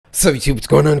So YouTube, what's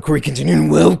going on? CORYXKENSHIN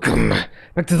and welcome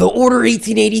back to the Order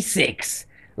 1886.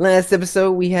 Last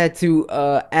episode we had to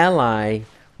ally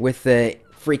with the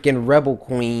freaking rebel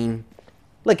queen.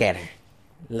 Look at her.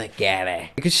 Look at her.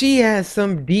 Because she has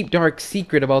some deep dark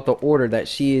secret about the order that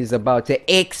she is about to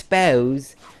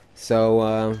expose.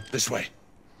 So this way.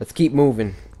 Let's keep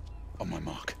moving. On my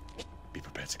mark. Be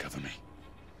prepared to cover me.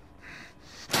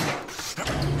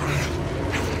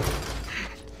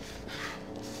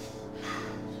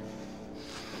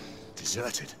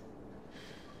 Deserted.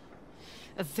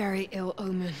 A very ill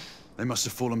omen. They must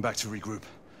have fallen back to regroup.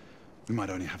 We might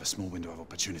only have a small window of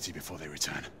opportunity before they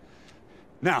return.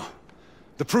 Now,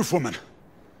 the proof woman.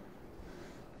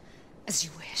 As you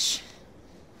wish.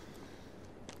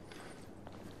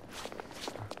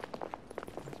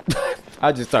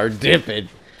 I just started dipping.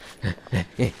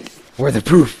 Where's the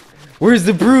proof? Where's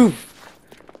the proof?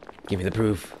 Give me the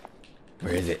proof.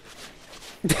 Where is it?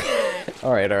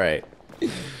 Alright, alright.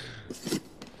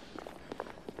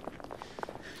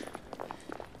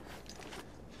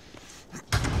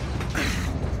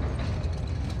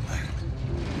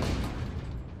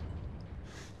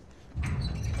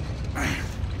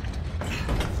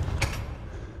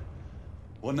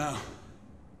 What now?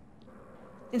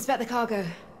 Inspect the cargo.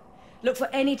 Look for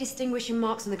any distinguishing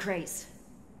marks on the crates.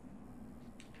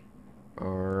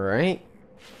 Alright.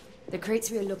 The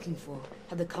crates we are looking for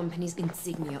have the company's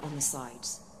insignia on the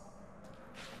sides.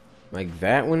 Like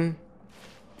that one?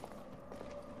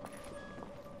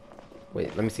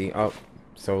 Wait, let me see. Oh,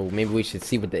 so maybe we should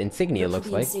see what the insignia Look looks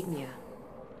for the like. insignia.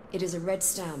 It is a red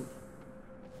stamp.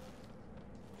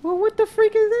 Well, what the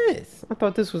freak is this? I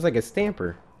thought this was like a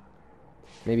stamper.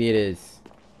 Maybe it is.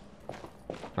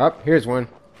 Oh, here's one.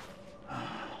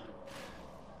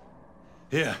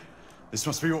 Here. This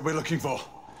must be what we're looking for.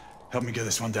 Help me get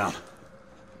this one down.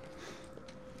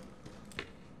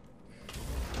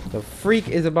 The freak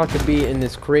is about to be in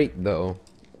this crate, though.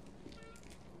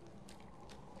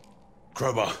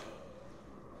 Crowbar.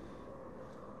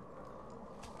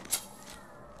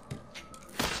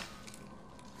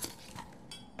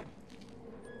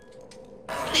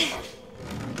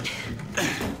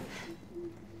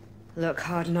 Look,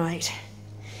 Hard Knight.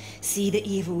 See the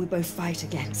evil we both fight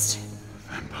against.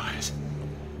 Vampires.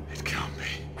 It can't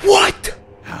be. What?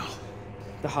 How?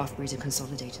 The half-breeds are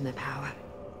consolidating their power.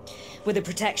 With the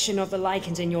protection of the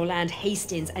Lycans in your land,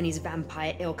 Hastings and his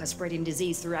vampire ilk are spreading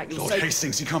disease throughout your Lord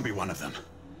Hastings, he can't be one of them.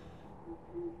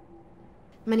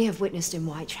 Many have witnessed in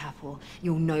Whitechapel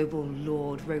your noble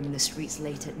lord roaming the streets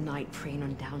late at night, preying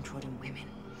on downtrodden women.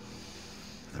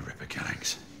 The Ripper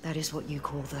gangs. That is what you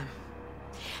call them.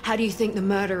 How do you think the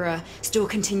murderer still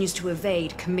continues to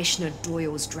evade Commissioner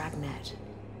Doyle's dragnet?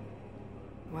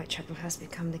 Whitechapel has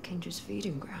become the Kindred's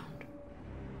feeding ground.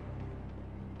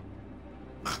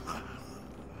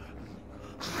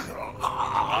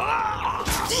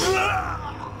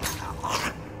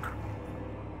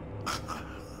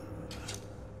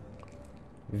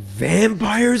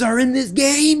 Vampires are in this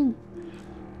game?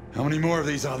 How many more of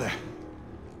these are there?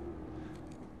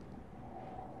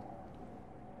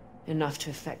 Enough to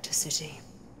affect a city.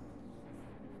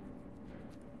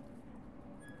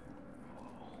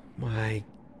 My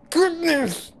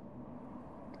goodness!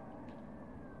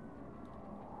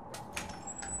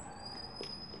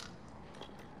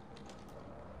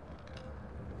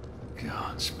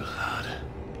 God's blood.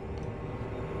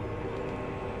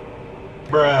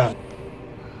 Bruh.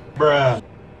 Bruh.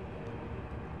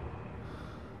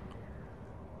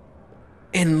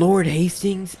 And Lord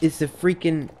Hastings is the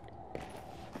freaking...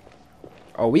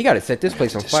 Oh, we gotta set this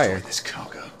place on fire. This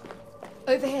cargo.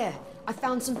 Over here, I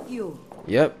found some fuel.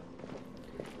 Yep.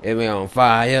 And we on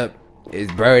fire.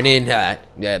 It's burning hot.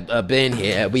 Yeah, up in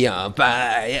here, we on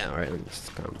fire. Alright, let me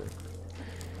just calm down.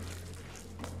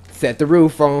 Set the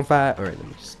roof on fire. Alright, let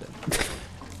me just...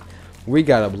 We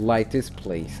gotta light this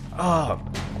place up.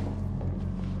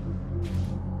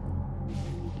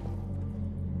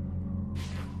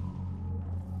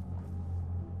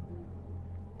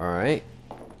 Alright.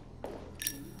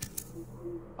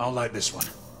 I'll light this one.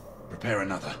 Prepare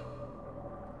another.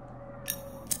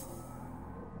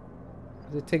 Why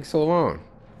does it take so long?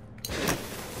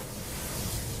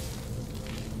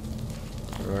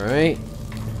 Alright.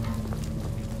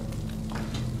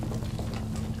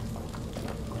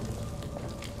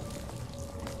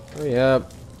 Hurry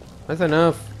up. That's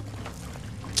enough.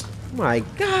 Oh my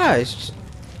gosh.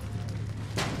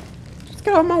 Just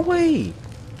get out of my way.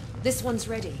 This one's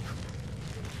ready.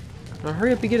 Now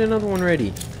hurry up and get another one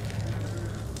ready.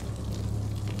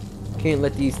 Can't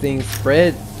let these things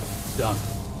spread. Done.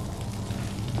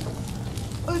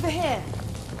 Over here.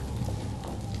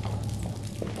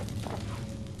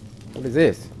 What is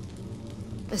this?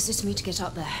 Assist me to get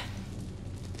up there.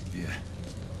 Yeah.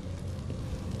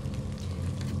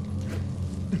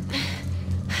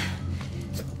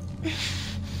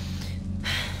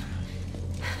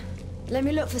 Let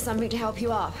me look for something to help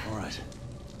you up. All right.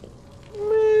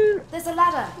 There's a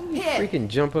ladder. Here. Freaking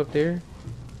jump up there.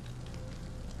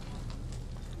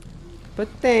 But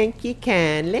thank you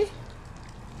kindly.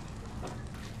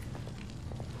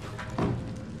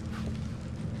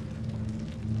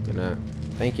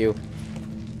 Thank you.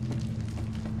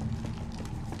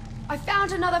 I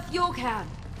found another fuel can.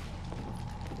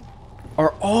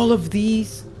 Are all of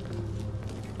these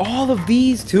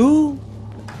too?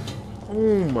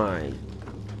 Oh my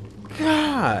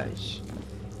gosh.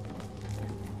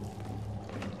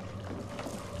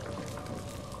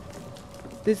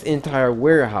 This entire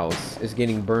warehouse is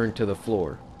getting burned to the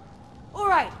floor. All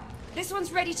right, this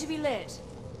one's ready to be lit.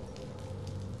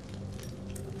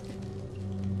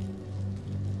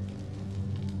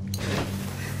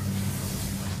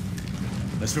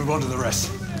 Let's move on to the rest.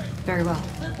 Very well.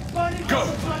 Go!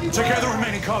 Take care of the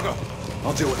remaining cargo.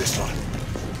 I'll deal with this one.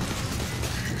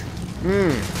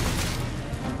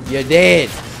 You're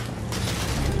dead.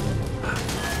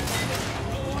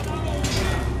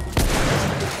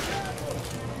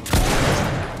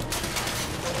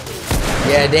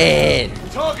 You're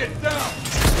dead. Target down!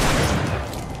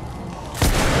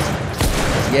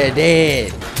 You're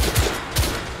dead.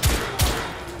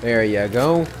 There you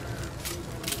go.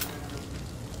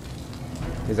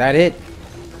 Is that it?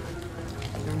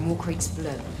 There are more crates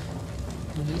below.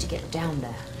 We need to get down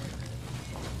there.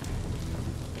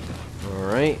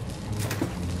 Alright.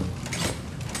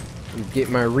 Get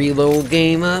my reload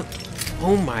game up.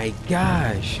 Oh my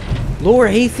gosh.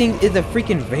 Laura Hastings is a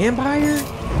freaking vampire?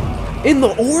 In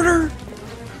the order?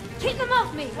 Keep them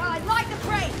off me while I light the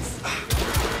crates!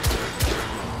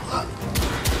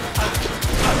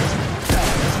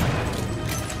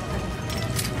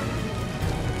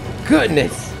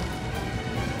 Goodness.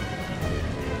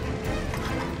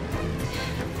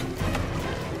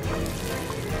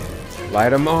 Light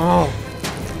them all.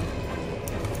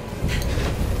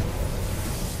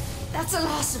 That's the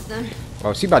last of them.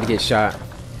 Oh, she about to get shot.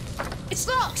 It's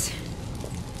locked!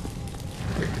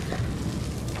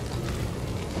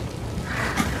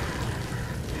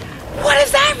 What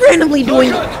is that randomly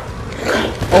doing?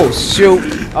 Oh, shoot.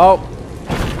 Oh.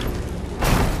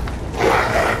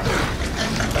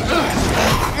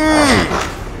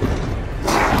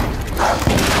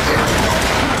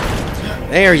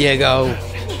 There you go.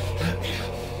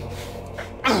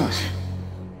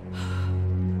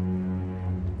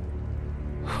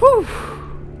 Whew.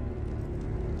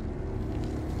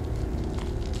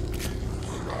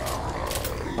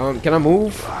 Can I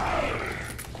move?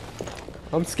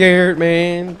 I'm scared,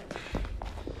 man.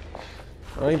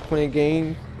 I ain't playing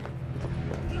games.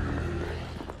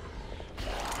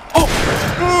 Oh!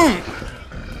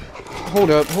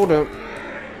 Hold up, hold up.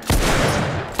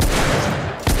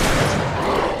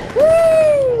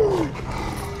 Woo!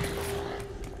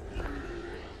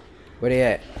 Where they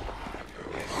at?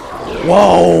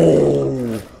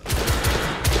 Whoa!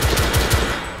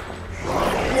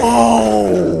 Whoa!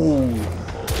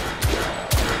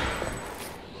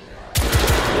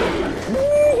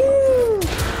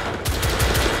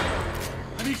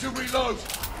 I need to reload.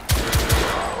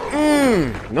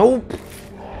 Nope.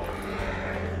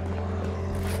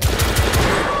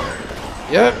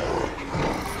 Yep.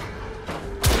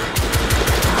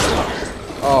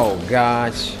 Oh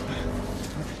gosh.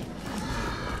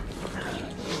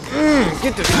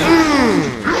 Get the.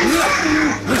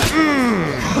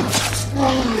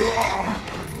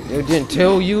 They didn't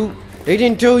tell you. They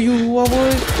didn't tell you who I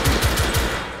was.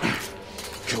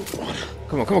 Killed one.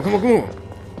 Come on, come on, come on, come on.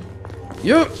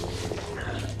 Yep.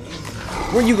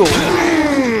 Where you going?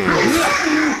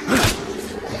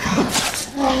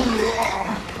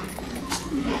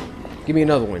 Give me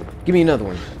another one. Give me another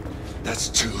one. That's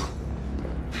two.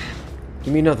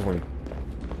 Give me another one.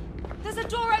 There's a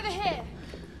door over here!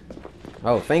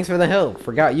 Oh, thanks for the help.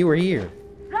 Forgot you were here.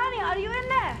 Ronnie, are you in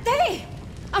there? Debbie!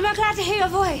 I'm glad to hear your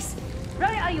voice.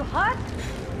 Ronnie, are you hurt?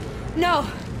 No,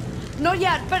 not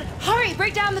yet, but hurry,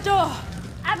 break down the door.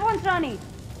 At once, Ronnie.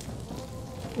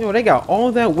 Yo, they got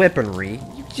all that weaponry.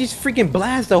 You just freaking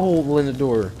blast a hole in the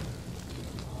door.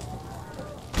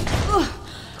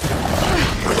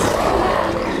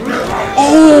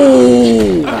 Oh!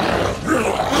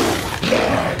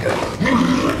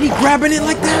 He grabbing it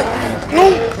like that?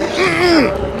 No!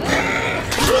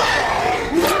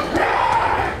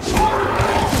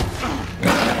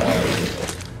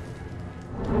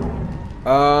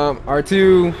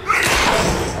 R2.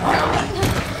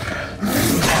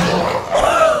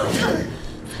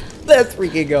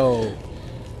 freaking go.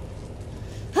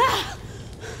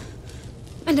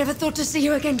 I never thought to see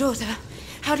you again, daughter.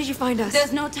 How did you find us?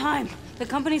 There's no time. The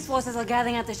company's forces are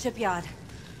gathering at the shipyard.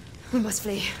 We must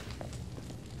flee.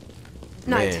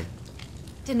 Knight, Man.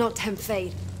 did not tempt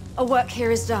fate. Our work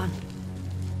here is done.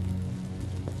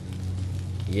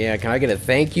 Yeah, can I get a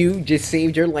thank you? Just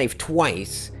saved your life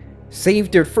twice.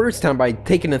 Saved her first time by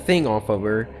taking the thing off of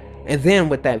her, and then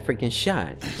with that freaking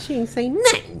shot. She ain't say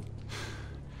nothing.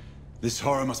 This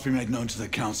horror must be made known to the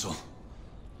council.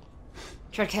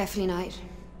 Tread carefully, Knight.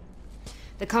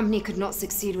 The company could not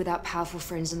succeed without powerful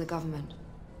friends in the government.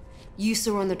 You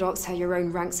saw on the docks how your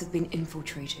own ranks have been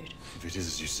infiltrated. If it is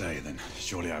as you say, then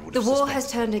surely I would The have war suspected.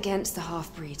 has turned against the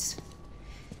half-breeds.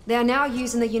 They are now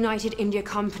using the United India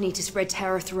Company to spread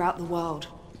terror throughout the world.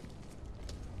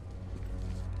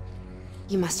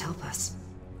 You must help us.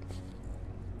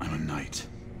 I'm a knight,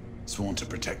 sworn to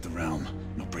protect the realm,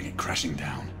 not bring it crashing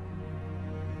down.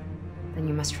 Then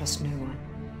you must trust no one.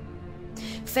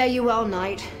 Fare you well,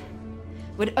 Knight.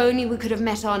 Would only we could have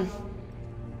met on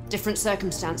different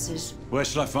circumstances. Where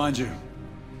shall I find you?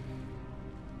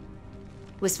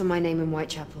 Whisper my name in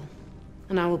Whitechapel,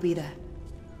 and I will be there.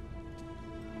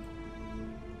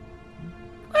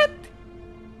 What?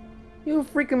 You a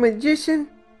freaking magician?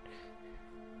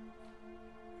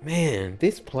 Man,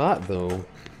 this plot though.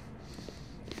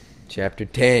 Chapter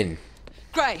 10.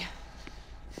 Gray,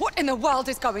 what in the world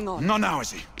is going on? Not now,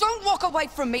 is he? Don't walk away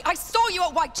from me. I saw you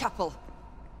at Whitechapel.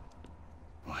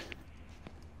 What?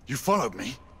 You followed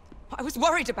me? I was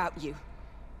worried about you.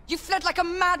 You fled like a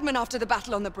madman after the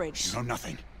battle on the bridge. You know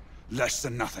nothing. Less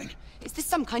than nothing. Is this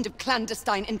some kind of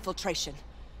clandestine infiltration?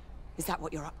 Is that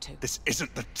what you're up to? This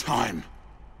isn't the time.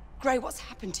 Gray, what's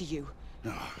happened to you?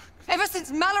 No. Ever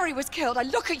since Mallory was killed, I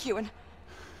look at you and...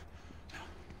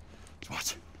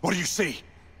 What? What do you see?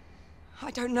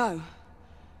 I don't know.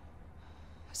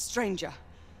 A stranger.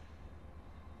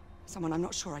 Someone I'm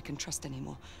not sure I can trust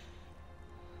anymore.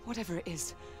 Whatever it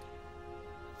is,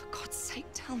 for God's sake,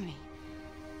 tell me.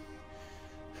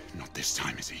 Not this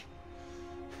time, is he?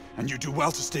 And you do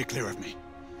well to stay clear of me.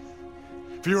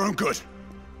 For your own good.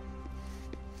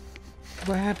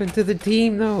 What happened to the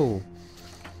team though?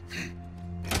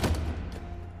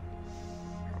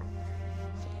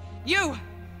 You!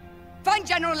 Find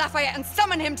General Lafayette and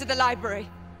summon him to the library!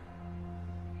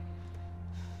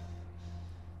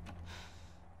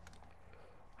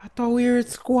 I thought we were a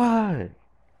squad.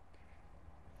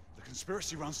 The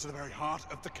conspiracy runs to the very heart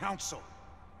of the council.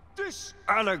 This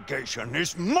allegation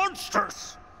is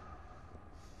monstrous!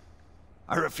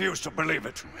 I refuse to believe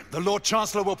it. The Lord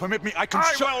Chancellor will permit me, I can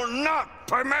I show- will not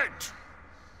permit!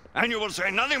 And you will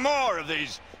say nothing more of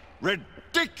these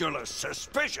ridiculous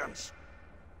suspicions.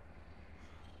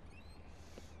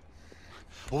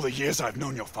 All the years I've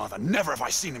known your father, never have I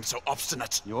seen him so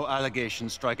obstinate. Your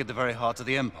allegations strike at the very heart of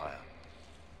the Empire.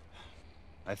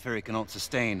 I fear it cannot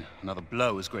sustain another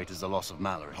blow as great as the loss of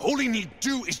Mallory. All he need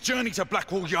do is journey to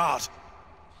Blackwall Yard.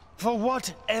 For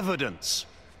what evidence?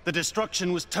 The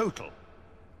destruction was total.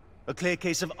 A clear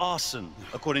case of arson,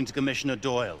 according to Commissioner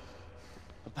Doyle.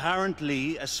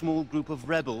 Apparently, a small group of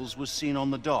rebels was seen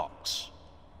on the docks.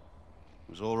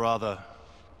 It was all rather...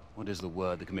 what is the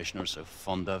word the Commissioner is so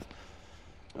fond of?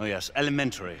 Oh yes,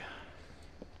 elementary.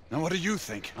 Now what do you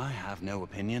think? I have no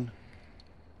opinion.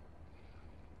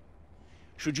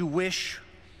 Should you wish,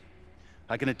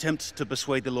 I can attempt to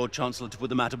persuade the Lord Chancellor to put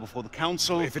the matter before the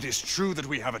Council. If it is true that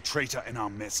we have a traitor in our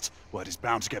midst, word is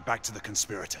bound to get back to the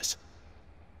conspirators.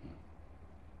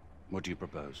 What do you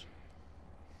propose?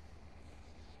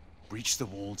 Breach the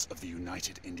walls of the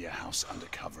United India House under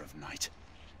cover of night.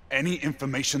 Any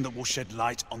information that will shed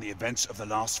light on the events of the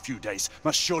last few days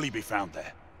must surely be found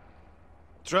there.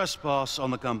 Trespass on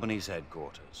the company's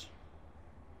headquarters.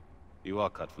 You are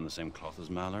cut from the same cloth as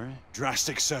Mallory?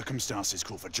 Drastic circumstances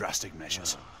call for drastic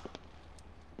measures.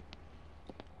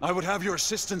 I would have your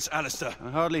assistance, Alistair.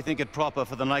 I hardly think it proper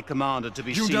for the Knight Commander to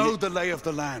be You seen... know the lay of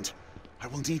the land. I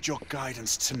will need your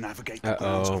guidance to navigate the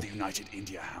grounds of the United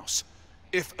India House.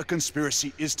 If a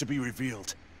conspiracy is to be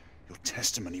revealed, your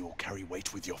testimony will carry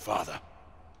weight with your father.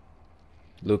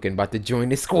 Lucan about to join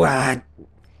the squad.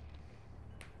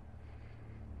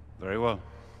 Very well.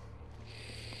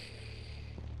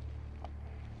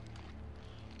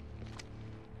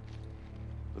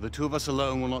 But the two of us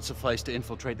alone will not suffice to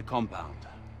infiltrate the compound.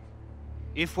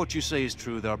 If what you say is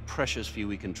true, there are precious few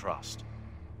we can trust.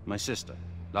 My sister,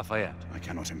 Lafayette. I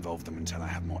cannot involve them until I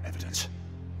have more evidence.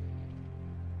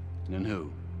 And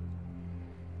who?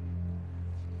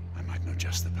 I might know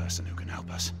just the person who can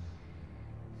help us.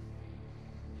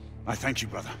 I thank you,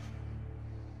 brother.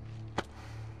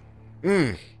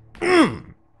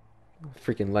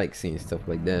 freaking like seeing stuff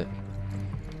like that.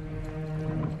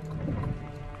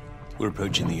 We're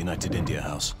approaching the United India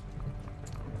House.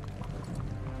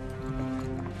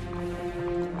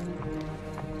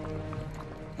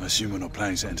 I assume we're not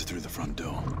planning to enter through the front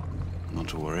door. Not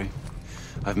to worry.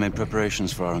 I've made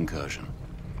preparations for our incursion.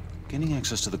 Gaining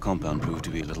access to the compound proved to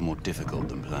be a little more difficult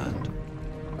than planned.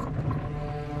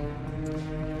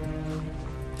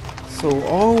 So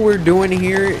all we're doing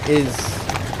here is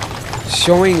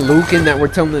showing Lucan that we're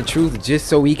telling the truth just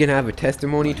so he can have a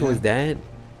testimony to his dad?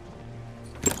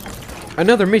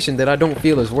 Another mission that I don't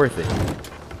feel is worth it.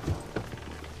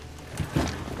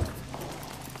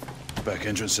 Back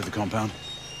entrance to the compound?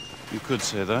 You could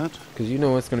say that. Because you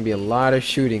know it's going to be a lot of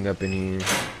shooting up in here.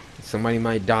 Somebody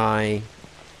might die.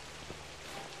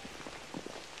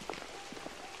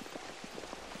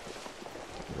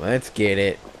 Let's get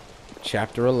it.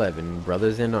 Chapter 11,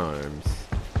 Brothers in Arms.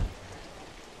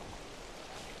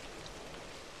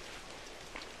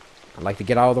 I'd like to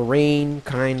get out of the rain,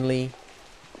 kindly.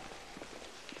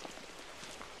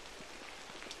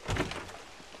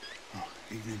 Oh,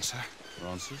 evening, sir.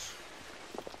 Francis?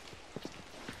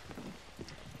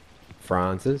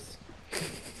 Francis.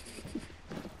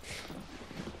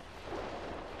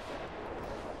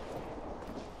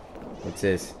 What's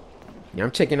this? Yeah,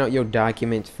 I'm checking out your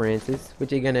documents, Francis.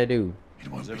 What you gonna do?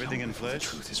 Is everything in before the place?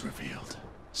 truth is revealed.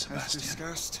 As Sebastian.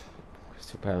 discussed,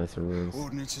 Crystal Palace rooms.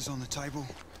 ordnance on the table.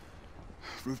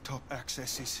 Rooftop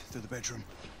accesses to the bedroom.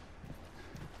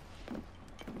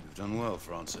 You've done well,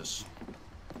 Francis.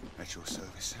 At your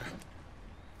service,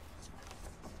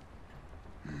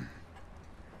 sir.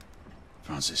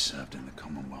 Francis served in the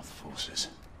Commonwealth forces.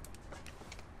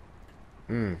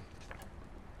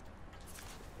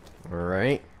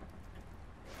 Alright.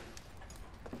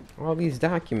 All these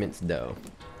documents, though.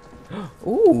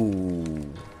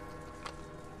 Ooh.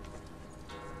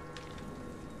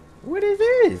 What is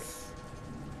this?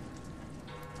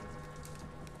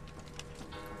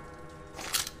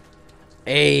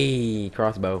 Hey,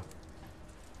 crossbow.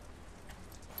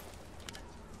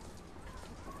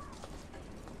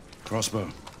 Crossbow.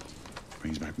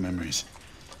 Brings back memories.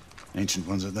 Ancient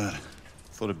ones at that.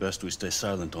 Thought it best we stay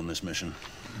silent on this mission.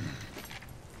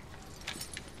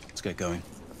 Let's get going.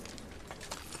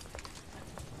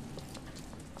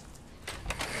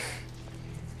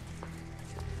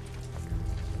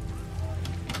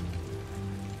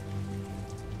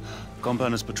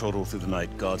 Compound is patrolled all through the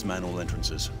night. Guards man all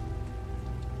entrances.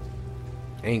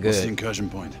 Ain't What's the good. incursion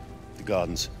point? The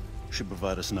gardens should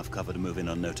provide us enough cover to move in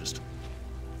unnoticed.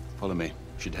 Follow me.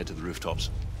 Should head to the rooftops.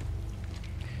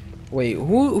 Wait,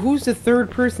 who's the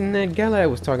third person that Galad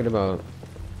was talking about?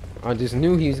 I just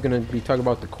knew he was gonna be talking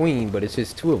about the Queen, but it's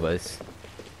just two of us.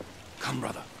 Come,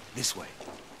 brother. This way.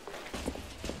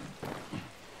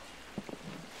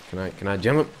 Can I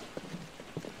jump?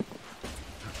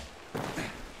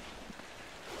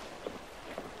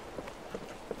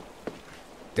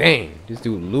 Dang, this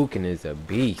dude Lucan is a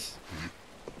beast.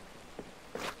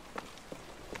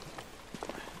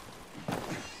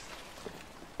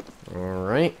 All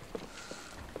right.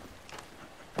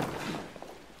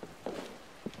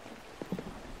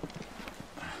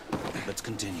 Let's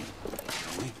continue.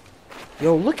 Shall we?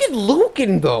 Yo, look at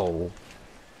Lucan though.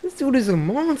 This dude is a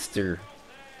monster.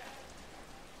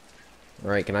 All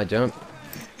right, can I jump?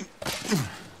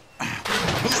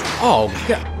 Oh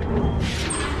God.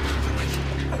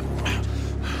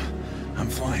 I'm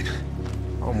fine.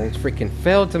 Almost freaking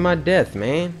fell to my death,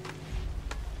 man.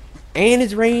 And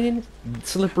it's raining.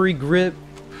 Slippery grip.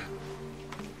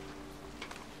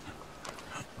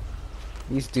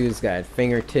 These dudes got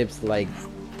fingertips like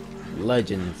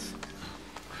legends.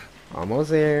 Almost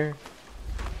there.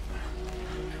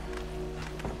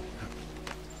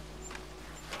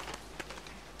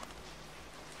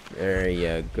 There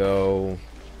you go.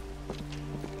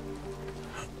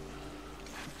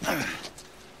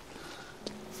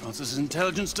 Francis'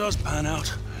 intelligence does pan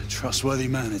out. A trustworthy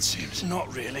man, it seems.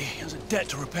 Not really. He has a debt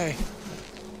to repay.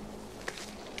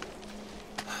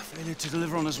 Failure to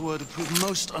deliver on his word would prove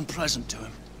most unpleasant to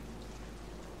him.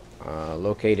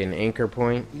 Locate an anchor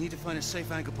point. We need to find a safe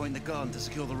anchor point in the garden to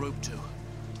secure the rope to.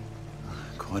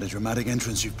 Quite a dramatic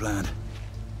entrance you've planned.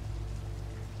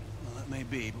 Well, that may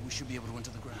be, but we should be able to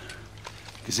enter the ground.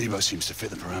 Gazebo seems to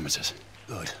fit the parameters.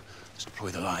 Good. Let's deploy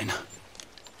the line.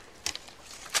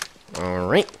 All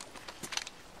right.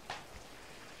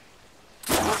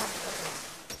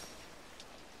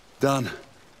 Done.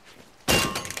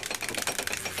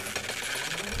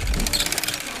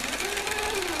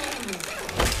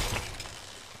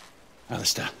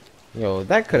 Alistair. Yo,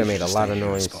 that could have made a Stay lot of here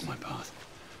and noise. Spot my path.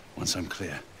 Once I'm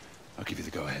clear, I'll give you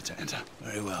the go-ahead to enter.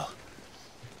 Very well.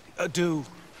 Do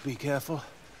be careful.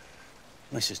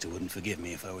 My sister wouldn't forgive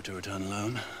me if I were to return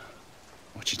alone.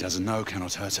 What she doesn't know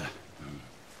cannot hurt her.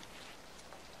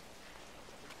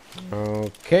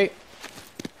 Okay.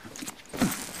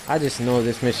 I just know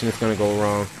this mission is gonna go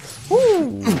wrong.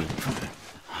 Woo!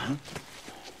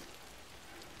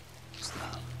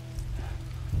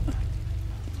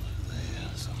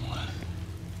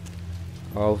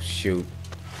 Oh shoot.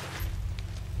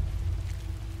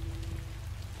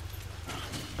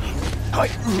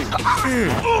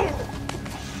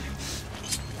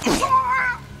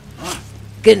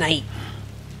 Good night.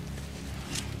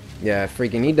 Yeah,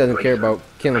 freaking he doesn't care about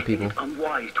killing people. It's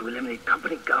unwise to eliminate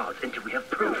company guards until we have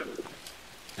proof.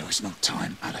 There is no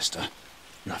time, Alistair.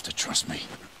 You have to trust me.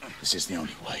 This is the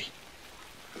only way.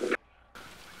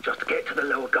 Just get to the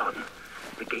lower garden.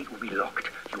 The gate will be locked.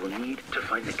 You will need to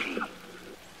find the key.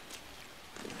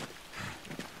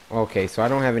 Okay, so I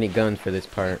don't have any guns for this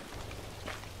part.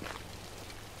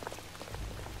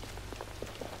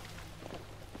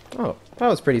 Oh, that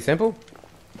was pretty simple.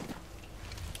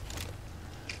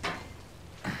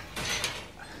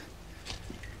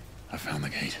 I found the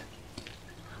gate.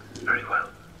 Very well.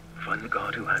 Find the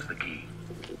guard who has the key.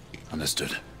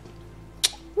 Understood.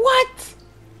 What?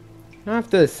 I have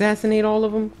to assassinate all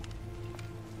of them?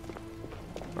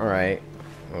 Alright.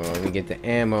 Well, let me get the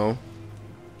ammo.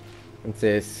 What's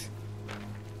this?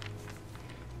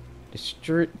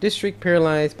 District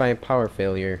paralyzed by power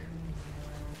failure.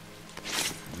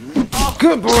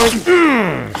 Good boy!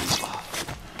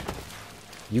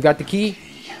 You got the key?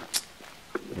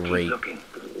 Great. Keep looking.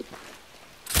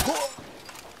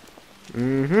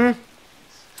 Mm-hmm.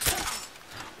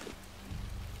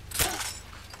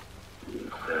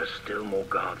 There are still more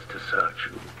guards to search.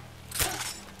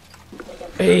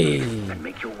 Hey! And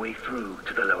make your way through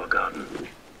to the lower garden.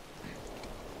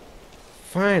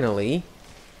 Finally.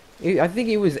 I think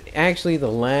it was actually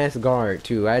the last guard,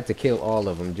 too. I had to kill all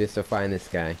of them just to find this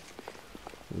guy.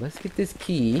 Let's get this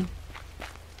key.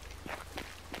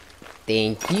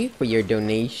 Thank you for your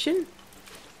donation.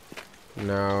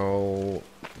 Now,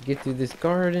 get through this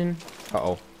garden.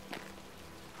 Uh-oh.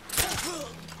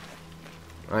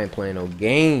 I ain't playing no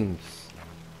games.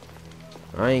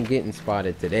 I ain't getting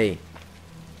spotted today.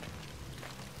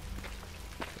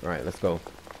 Alright, let's go.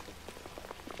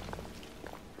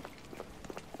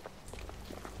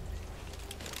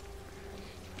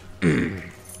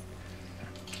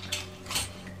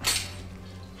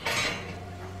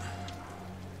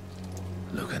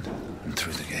 Logan, and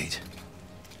through the gate.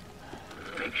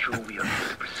 Make sure we are able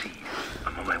to proceed.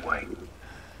 I'm on my way.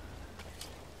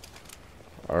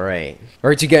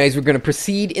 Alright, you guys, we're gonna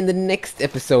proceed in the next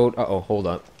episode. Uh-oh, hold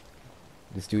up.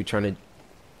 This dude trying to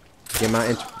get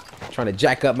my trying to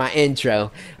jack up my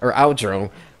intro or outro.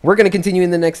 We're gonna continue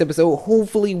in the next episode.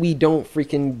 Hopefully we don't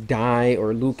freaking die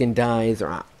or Lucan dies,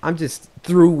 or I'm just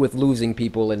through with losing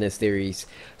people in this series.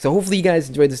 So hopefully you guys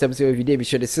enjoyed this episode. If you did, be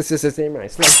sure to samurai,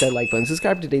 smash that like button,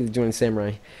 subscribe today to join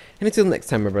Samurai. And until next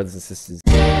time, my brothers and sisters.